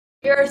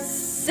Here are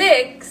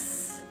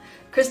 6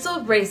 crystal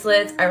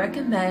bracelets I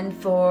recommend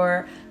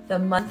for the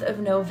month of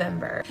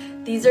November.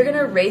 These are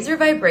gonna raise your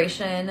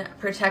vibration,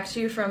 protect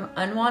you from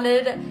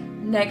unwanted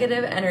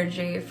negative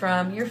energy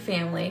from your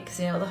family, because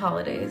you know the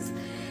holidays,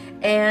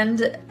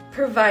 and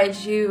provide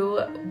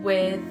you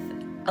with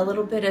a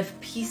little bit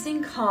of peace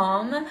and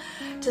calm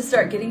to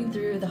start getting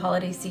through the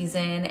holiday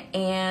season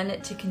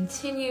and to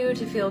continue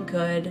to feel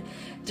good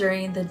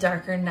during the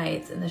darker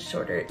nights and the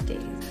shorter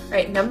days. All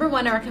right, number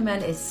 1 I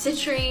recommend is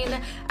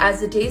citrine.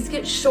 As the days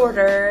get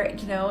shorter,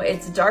 you know,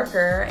 it's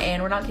darker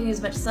and we're not getting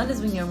as much sun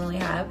as we normally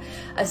have.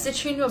 A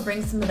citrine will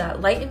bring some of that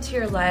light into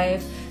your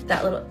life,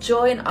 that little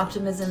joy and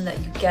optimism that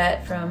you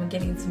get from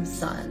getting some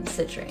sun,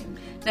 citrine.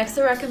 Next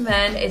I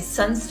recommend is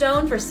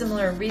Sunstone for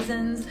similar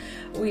reasons.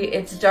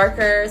 It's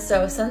darker,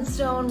 so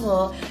Sunstone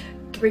will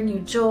bring you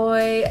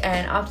joy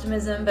and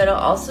optimism, but it'll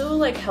also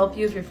like help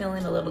you if you're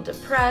feeling a little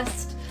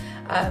depressed.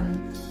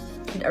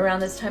 Around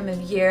this time of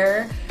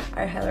year,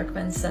 I highly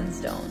recommend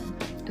Sunstone.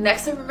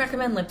 Next, I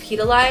recommend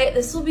Lepidolite.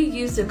 This will be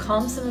used to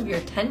calm some of your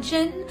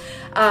tension,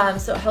 so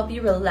it'll help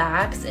you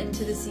relax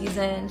into the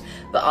season,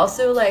 but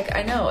also, like,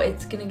 I know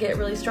it's gonna get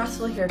really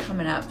stressful here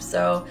coming up,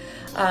 so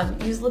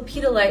use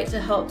Lepidolite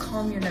to help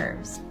calm your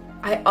nerves.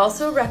 I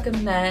also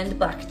recommend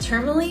black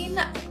tourmaline.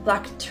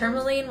 Black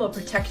tourmaline will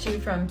protect you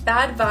from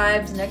bad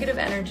vibes, negative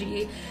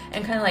energy,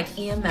 and kind of like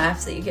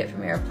EMFs that you get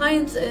from your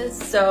appliances.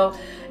 So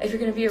if you're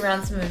gonna be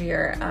around some of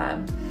your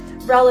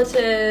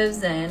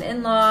relatives and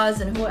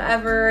in-laws and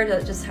whoever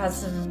that just has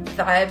some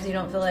vibes you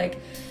don't feel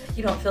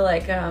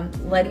like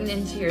letting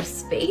into your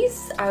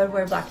space, I would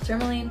wear black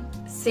tourmaline.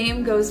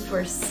 Same goes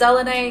for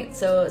selenite.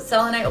 So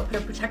selenite will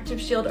put a protective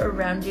shield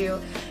around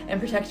you and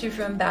protect you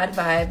from bad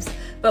vibes.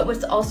 But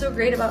what's also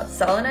great about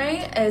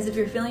selenite is if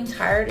you're feeling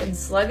tired and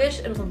sluggish,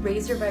 it will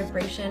raise your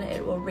vibration,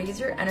 it will raise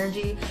your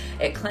energy,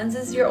 it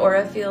cleanses your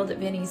aura field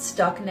of any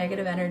stuck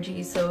negative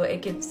energy, so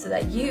it gives so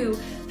that you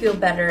feel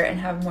better and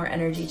have more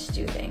energy to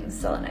do things,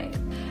 selenite.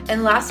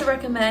 And last, I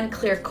recommend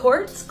clear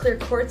quartz. Clear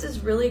quartz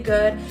is really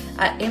good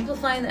at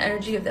amplifying the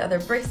energy of the other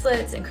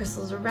bracelets and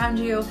crystals around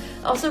you.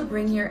 Also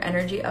bring your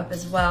energy up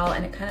as well,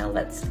 and it kind of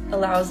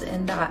allows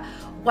in that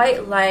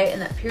white light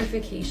and that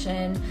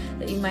purification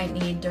that you might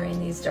need during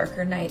these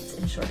darker nights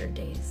and shorter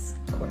days.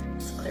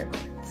 Quartz, clear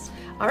quartz.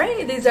 All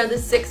right, these are the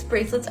 6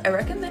 bracelets I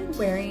recommend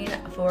wearing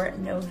for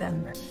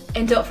November.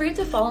 And don't forget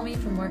to follow me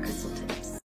for more crystal tips.